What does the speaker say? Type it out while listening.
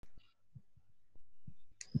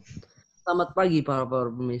Selamat pagi para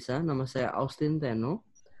pemirsa, nama saya Austin Teno.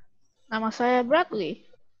 Nama saya Bradley.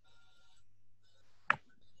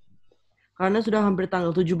 Karena sudah hampir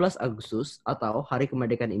tanggal 17 Agustus atau Hari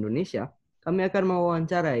Kemerdekaan Indonesia, kami akan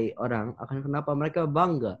mewawancarai orang akan kenapa mereka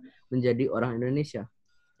bangga menjadi orang Indonesia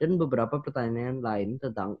dan beberapa pertanyaan lain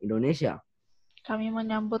tentang Indonesia. Kami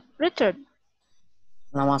menyambut Richard.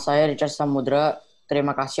 Nama saya Richard Samudra.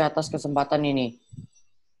 Terima kasih atas kesempatan ini.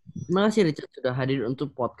 Terima kasih Richard sudah hadir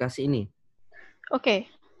untuk podcast ini.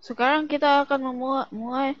 Oke, sekarang kita akan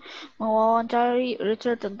mulai mewawancari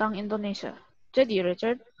Richard tentang Indonesia. Jadi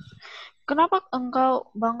Richard, kenapa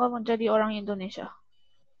engkau bangga menjadi orang Indonesia?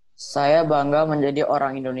 Saya bangga menjadi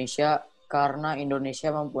orang Indonesia karena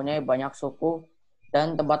Indonesia mempunyai banyak suku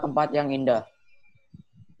dan tempat-tempat yang indah.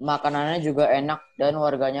 Makanannya juga enak dan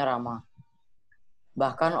warganya ramah.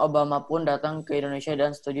 Bahkan Obama pun datang ke Indonesia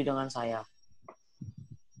dan setuju dengan saya.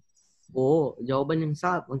 Oh, jawaban yang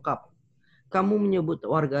sangat lengkap. Kamu menyebut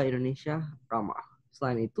warga Indonesia ramah.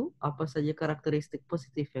 Selain itu, apa saja karakteristik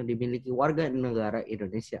positif yang dimiliki warga negara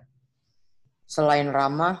Indonesia? Selain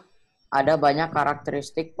ramah, ada banyak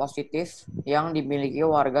karakteristik positif yang dimiliki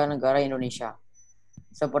warga negara Indonesia.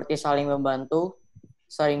 Seperti saling membantu,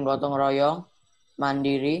 saling gotong royong,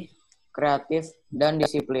 mandiri, kreatif, dan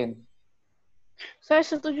disiplin. Saya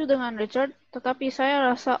setuju dengan Richard, tetapi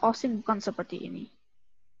saya rasa Austin bukan seperti ini.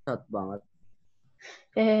 Sangat banget.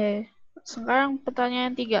 Sekarang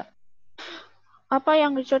pertanyaan 3. Apa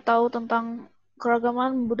yang Richard tahu tentang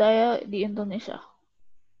keragaman budaya di Indonesia?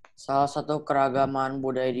 Salah satu keragaman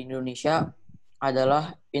budaya di Indonesia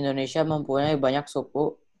adalah Indonesia mempunyai banyak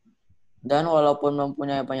suku, dan walaupun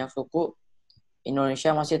mempunyai banyak suku,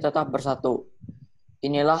 Indonesia masih tetap bersatu.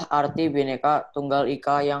 Inilah arti Bhinneka Tunggal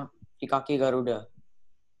Ika yang di kaki Garuda.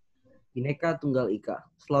 Bhinneka Tunggal Ika,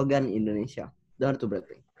 slogan Indonesia. Dengar tuh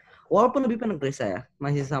berarti. Walaupun lebih pendek dari saya,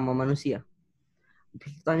 masih sama manusia.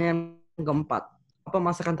 Pertanyaan keempat, apa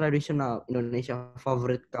masakan tradisional Indonesia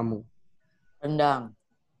favorit kamu? Rendang.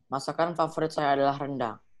 Masakan favorit saya adalah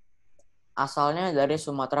rendang. Asalnya dari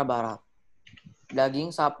Sumatera Barat.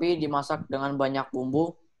 Daging sapi dimasak dengan banyak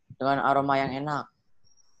bumbu dengan aroma yang enak.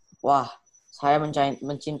 Wah, saya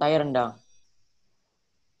mencintai rendang.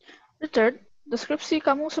 Richard, deskripsi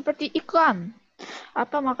kamu seperti iklan.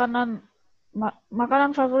 Apa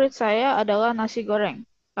makanan favorit saya adalah nasi goreng.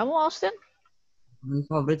 Kamu, Austin?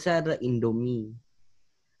 Favorit saya adalah Indomie.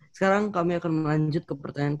 Sekarang kami akan melanjut ke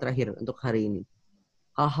pertanyaan terakhir untuk hari ini.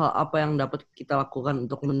 Hal-hal apa yang dapat kita lakukan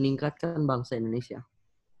untuk meningkatkan bangsa Indonesia?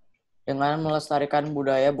 Dengan melestarikan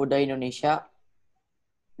budaya-budaya Indonesia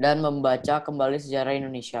dan membaca kembali sejarah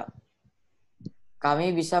Indonesia.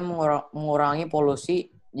 Kami bisa mengurangi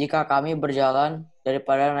polusi jika kami berjalan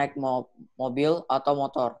daripada naik mobil atau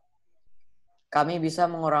motor. Kami bisa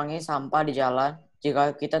mengurangi sampah di jalan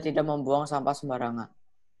jika kita tidak membuang sampah sembarangan.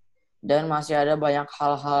 Dan masih ada banyak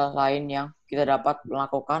hal-hal lain yang kita dapat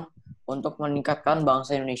melakukan untuk meningkatkan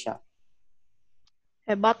bangsa Indonesia.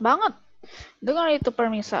 Hebat banget. Dengan itu,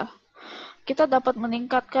 pemirsa, kita dapat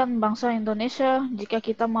meningkatkan bangsa Indonesia jika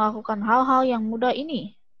kita melakukan hal-hal yang mudah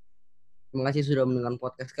ini. Terima kasih sudah mendengarkan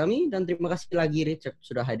podcast kami dan terima kasih lagi Richard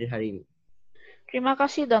sudah hadir hari ini. Terima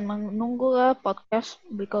kasih dan menunggulah podcast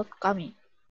berikut kami.